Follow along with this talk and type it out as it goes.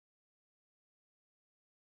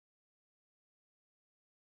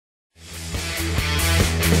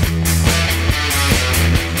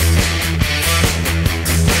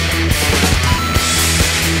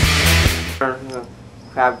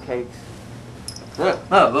crab cakes.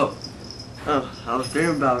 Oh, I was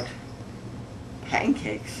dreaming about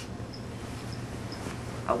pancakes.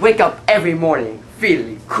 I wake up every morning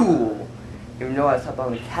feeling cool, even though I slept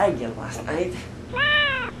on the cat again last night.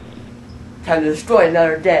 Time to destroy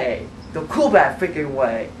another day, the CoolBad freaking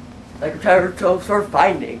way. Like a treasure trove for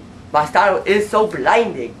finding. My style is so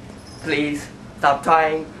blinding. Please stop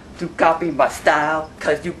trying to copy my style,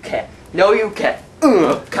 cause you can't. No, you can't.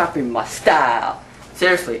 Copy my style.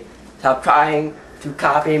 Seriously, stop trying to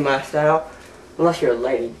copy my style. Unless you're a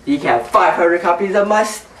lady, you can have 500 copies of my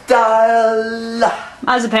style.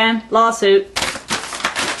 Mazapan, lawsuit.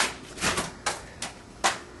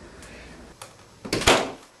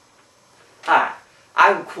 Hi,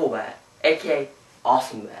 I'm CoolBad, aka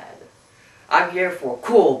Awesome Bad. I'm here for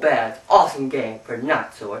CoolBad's awesome game for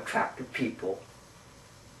not so attractive people.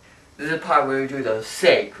 This is the part where we do the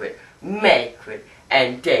sacred, macred,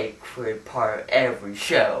 and dacred part of every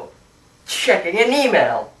show. Checking an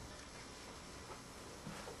email.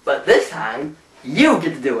 But this time, you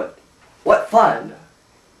get to do it. What fun!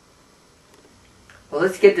 Well,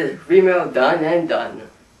 let's get this email done and done.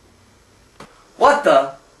 What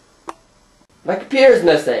the? My computer's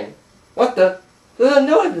missing. What the? There's a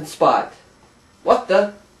noise spot. What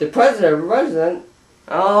the? The president?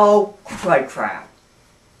 Oh, crap.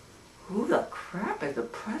 Who the crap is the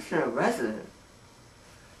president?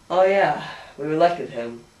 Oh yeah, we elected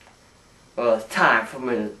him. Well, it's time for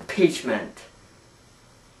an impeachment.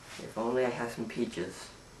 If only I had some peaches.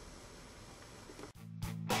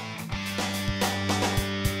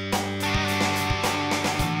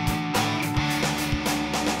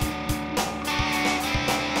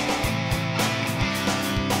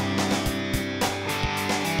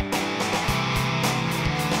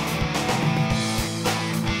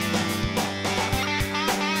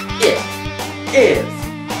 It is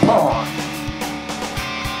on.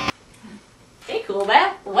 Hey,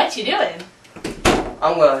 CoolBad, what you doing?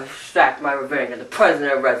 I'm gonna extract my revenge on the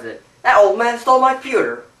president. That old man stole my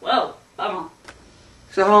computer. Whoa, bummer.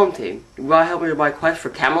 So home team, you wanna help me with my quest for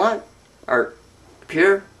Camelot? Or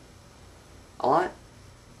computer? A lot?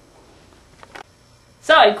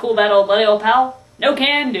 Sorry, CoolBad, old buddy, old pal. No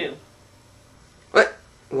can do. What?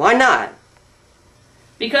 Why not?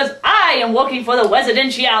 Because I am working for the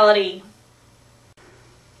residentiality.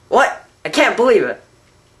 What? I can't believe it.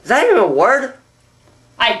 Is that even a word?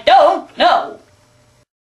 I don't know.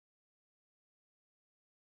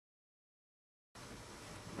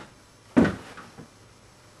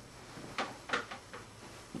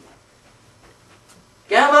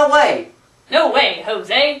 Get out of my way! No way,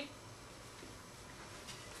 Jose.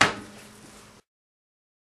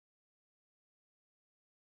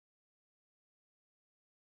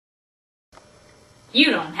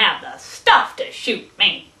 You don't have the stuff to shoot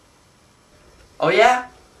me. Oh yeah?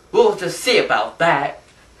 We'll just see about that.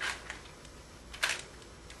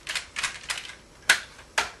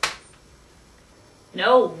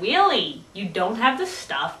 No, really. You don't have the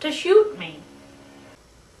stuff to shoot me.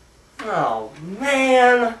 Oh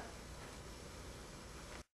man!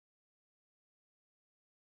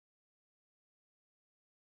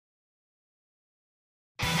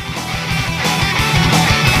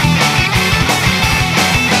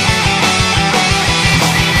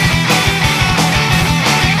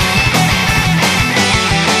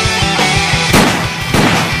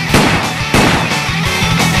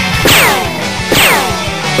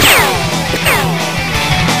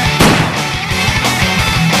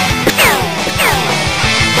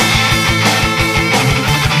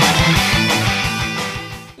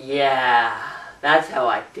 Yeah, that's how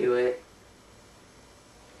I do it.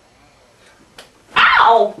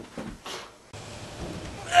 Ow!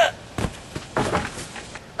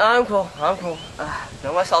 I'm cool.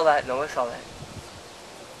 No one saw that.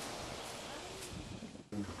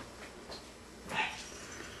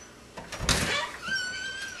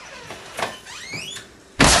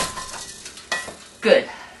 Good.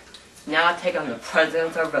 Now I take on the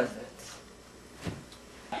president of residence.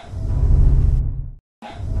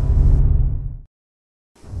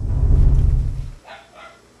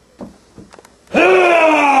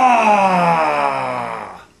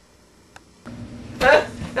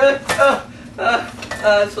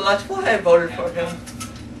 So that's why I voted for him.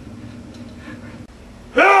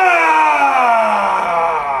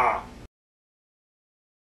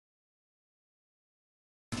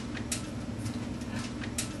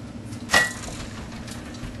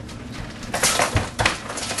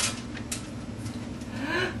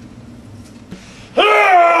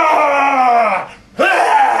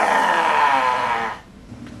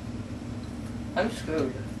 I'm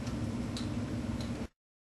screwed.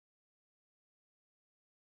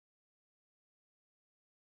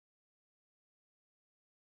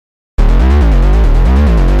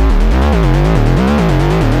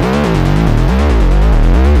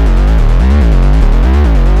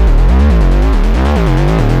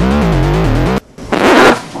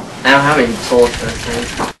 have any bullets for this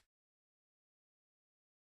thing.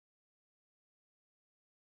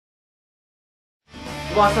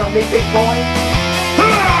 You want something, big boy?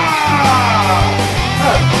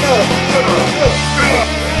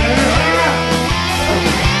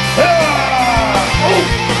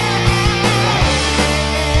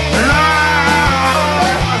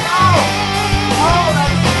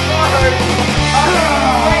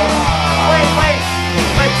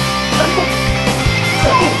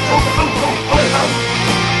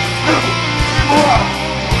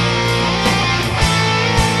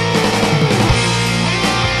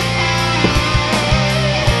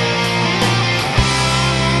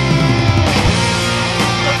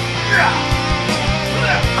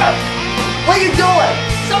 What are you doing?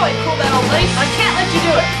 Sorry, CoolBad old lady, I can't let you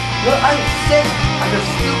do it. No, I'm sick of your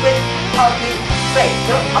stupid, ugly face.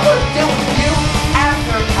 So I'm gonna deal with you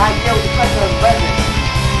after I deal with the president of the resident.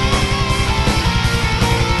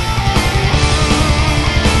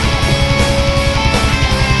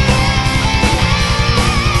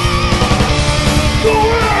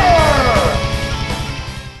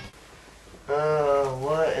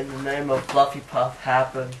 What in the name of Fluffy Puff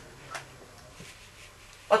happened?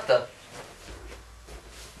 What the?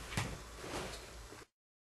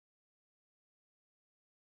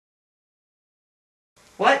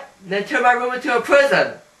 What? They turned my room into a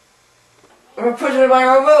prison. I'm a prisoner in my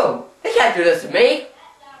own room. They can't do this to me.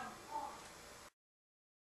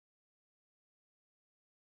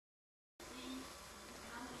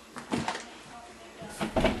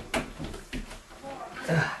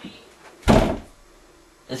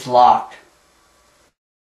 It's locked.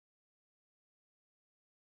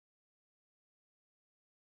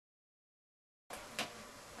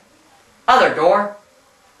 Other door?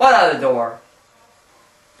 What other door?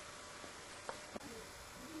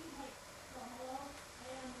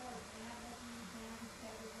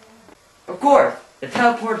 Of course, the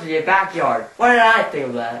teleport to your backyard. What did I think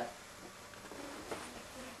of that?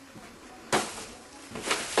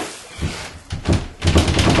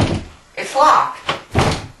 It's locked.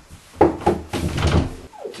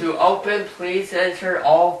 To open, please enter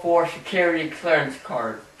all 4 security clearance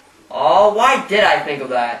cards. Oh, why did I think of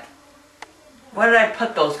that? Where did I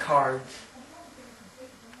put those cards?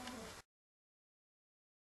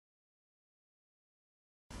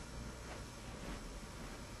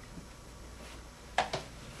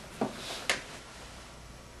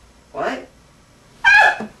 What?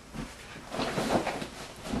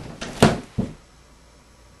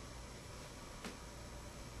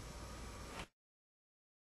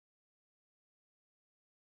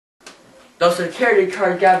 Those security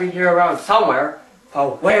cards gotta be here around somewhere.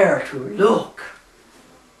 But where to look?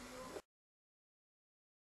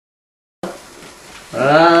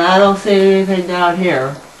 I don't see anything down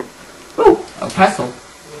here. Ooh, a pretzel.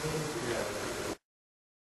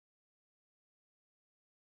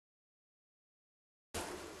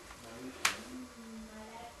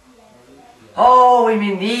 Oh, we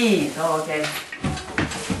mean these. Oh, okay.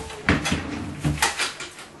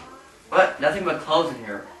 What? Nothing but clothes in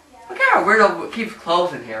here. What kind of weirdo keeps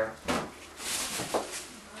clothes in here?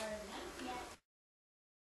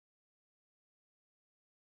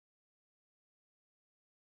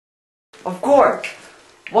 Of course!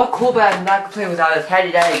 What CoolBad not complete without his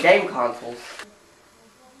handy-dandy game consoles?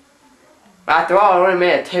 After all, I only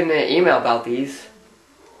made a 10-minute email about these.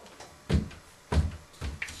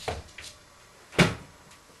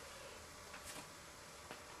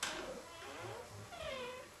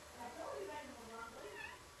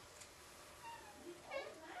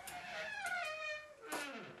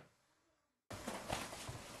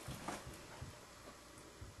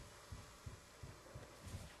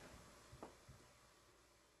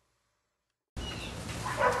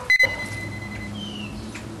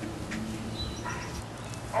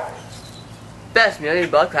 Best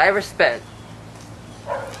 $1,000,000 I ever spent.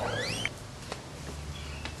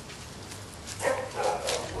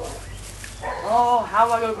 Oh, how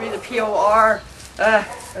am I going to be the POR?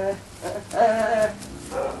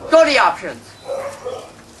 Go to the options.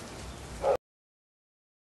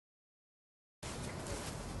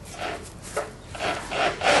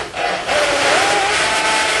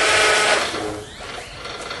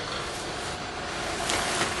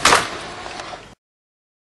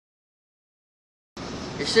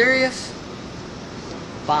 You serious?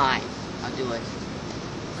 Fine, I'll do it.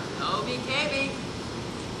 Toby, KB.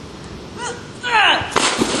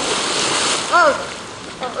 Oh,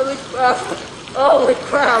 holy crap! Holy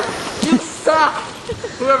crap! You suck!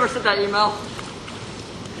 Whoever sent that email.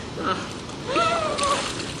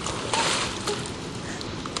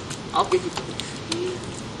 I'll get you.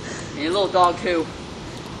 And your little dog too.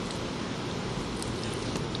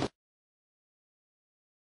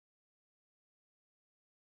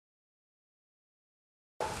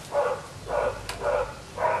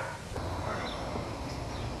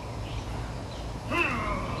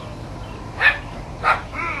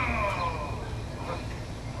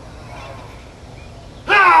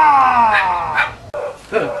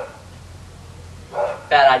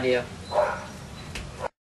 idea.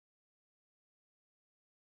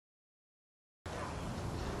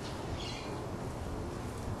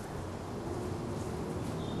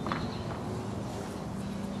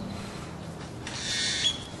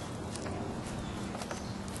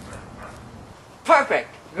 Perfect!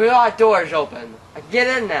 The garage door is open. I can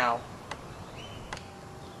get in now.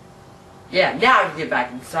 Yeah, now I can get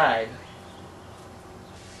back inside.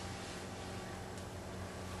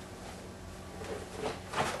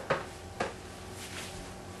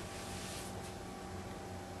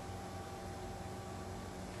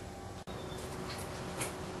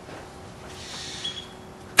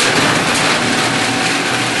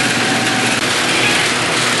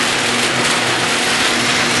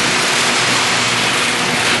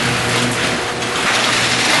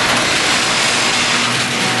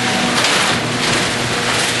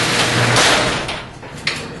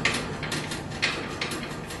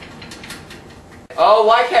 Oh,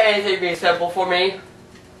 why can't anything be simple for me?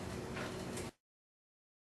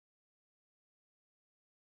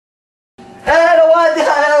 I don't want to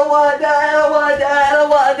die, I don't want to die, I don't want to die, I don't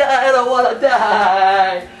want to die, I don't want to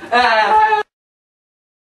die. Ah.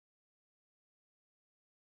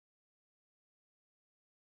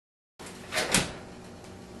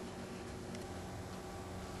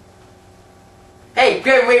 Hey,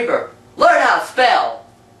 Grim Reaper, learn how to spell.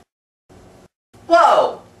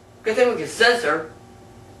 Whoa, good thing we can censor.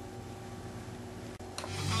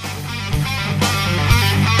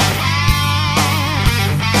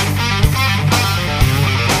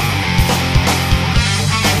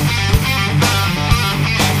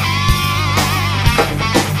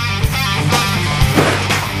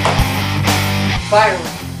 Finally.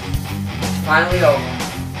 It's finally over.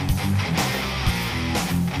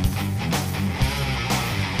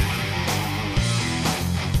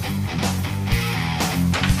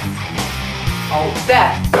 Oh,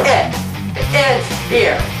 that's it. It ends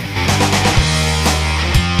here.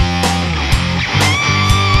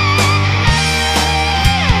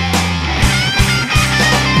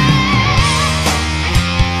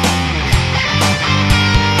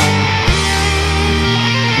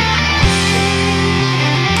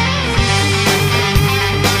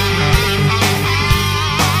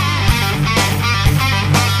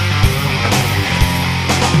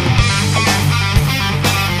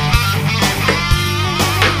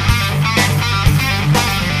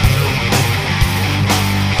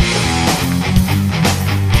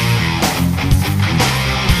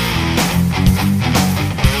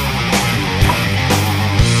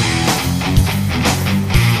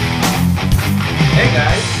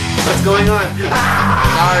 What's going on?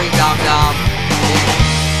 Sorry, Dom Dom.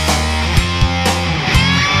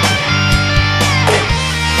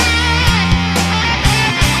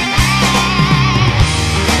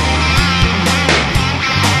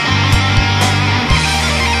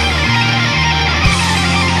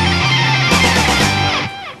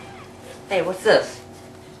 Hey, what's this?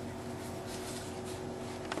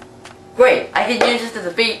 Great, I can use this to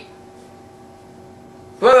defeat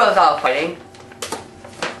whoever's out fighting.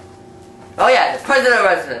 Oh yeah, the president of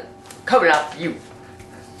resident coming after you.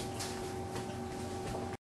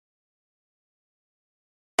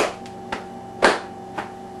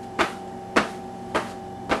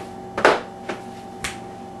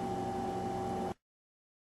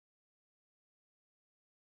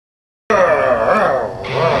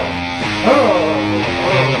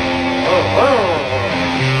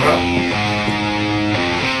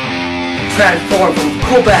 Transform from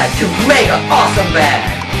CoolBad to Mega Awesome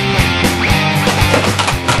Bad.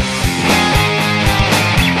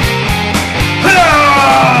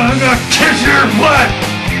 I'm gonna kiss your butt!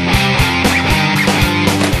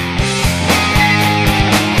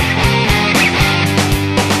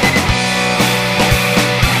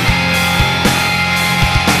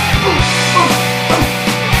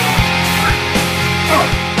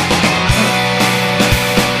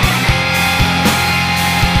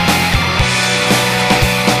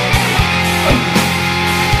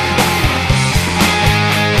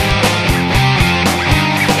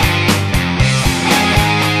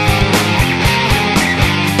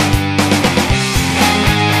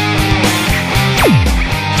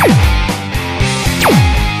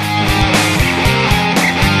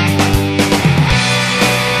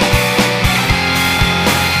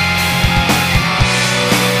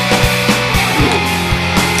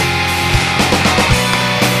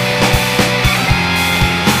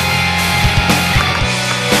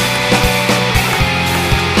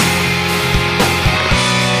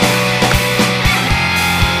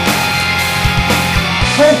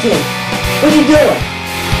 What are you doing?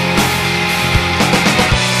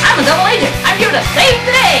 I'm a double agent. I'm here to save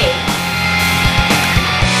the day!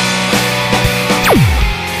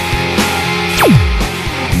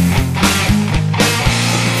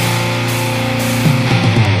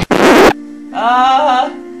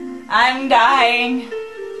 I'm dying.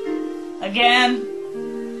 Again.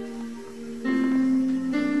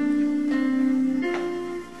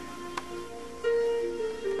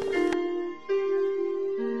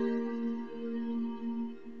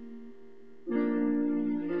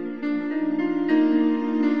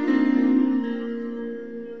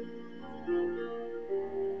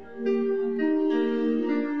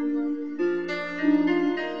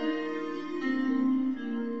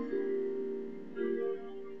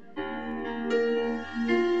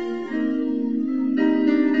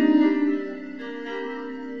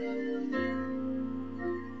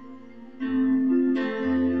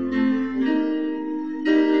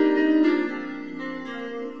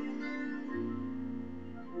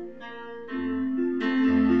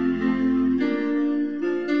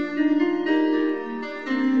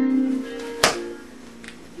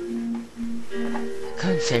 I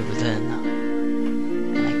couldn't save her then,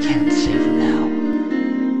 and I can't save her now.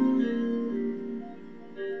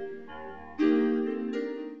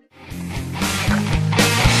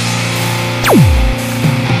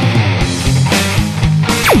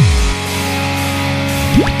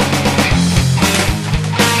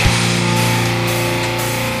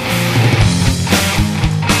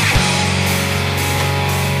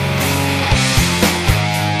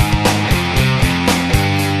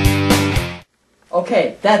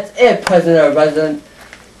 Okay, that's it, President or Resident.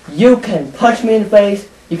 You can punch me in the face,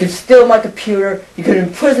 you can steal my computer, you can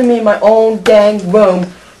imprison me in my own dang room,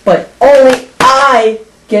 but only I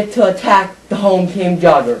get to attack the home team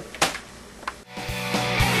jogger.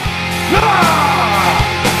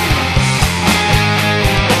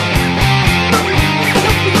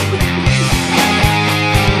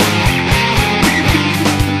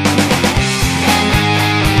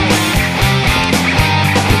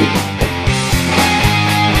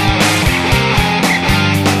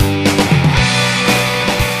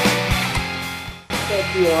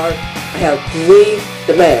 I have 3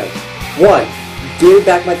 demands. 1, you give me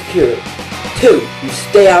back my computer. 2, you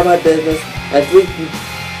stay out of my business. And 3, you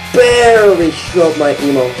barely show up my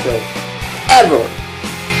emo show. Ever!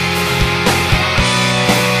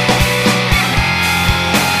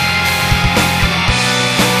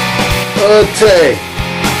 Okay.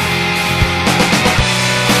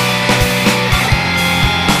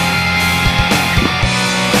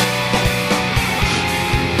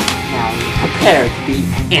 Prepare to be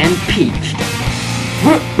impeached.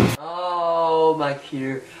 Oh, my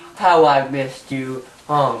computer, how I missed you.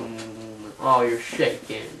 Oh, you're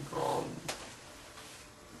shaking.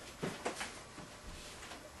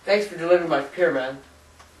 Thanks for delivering my computer, man.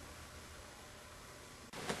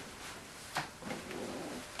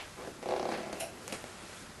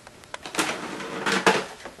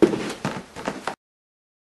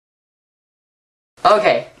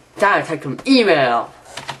 Okay, time to take some email.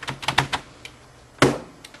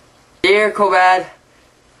 Dear CoolBad,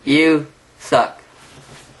 you suck.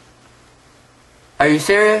 Are you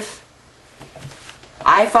serious?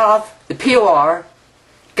 I fought off the POR,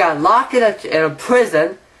 got locked in a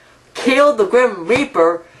prison, killed the Grim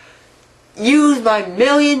Reaper, used my $1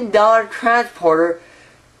 million transporter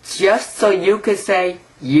just so you could say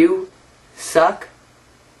you suck?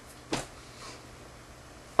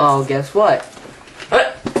 Oh, guess what?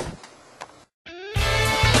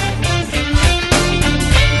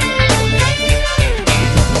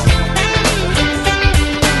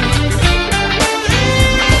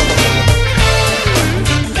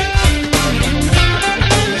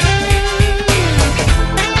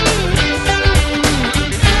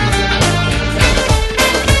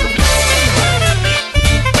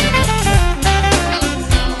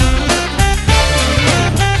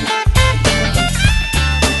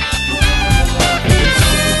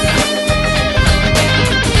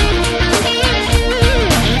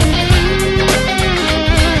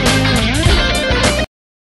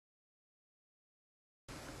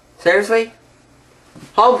 Seriously?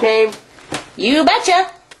 Home team! You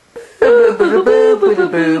betcha!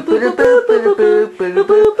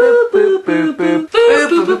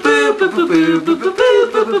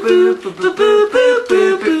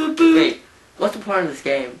 Wait, what's the point of this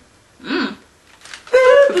game?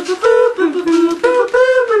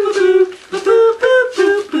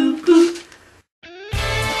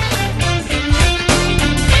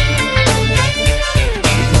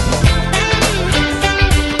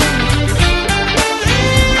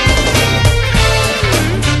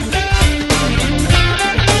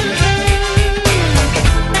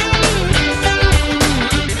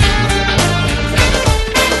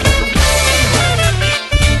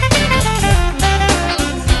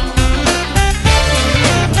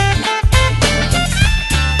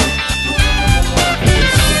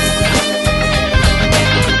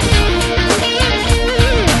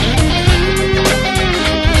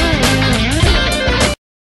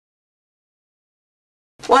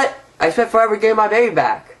 spent forever getting my baby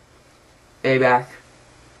back. Baby back.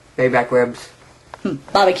 Baby back ribs.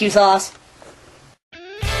 Barbecue sauce.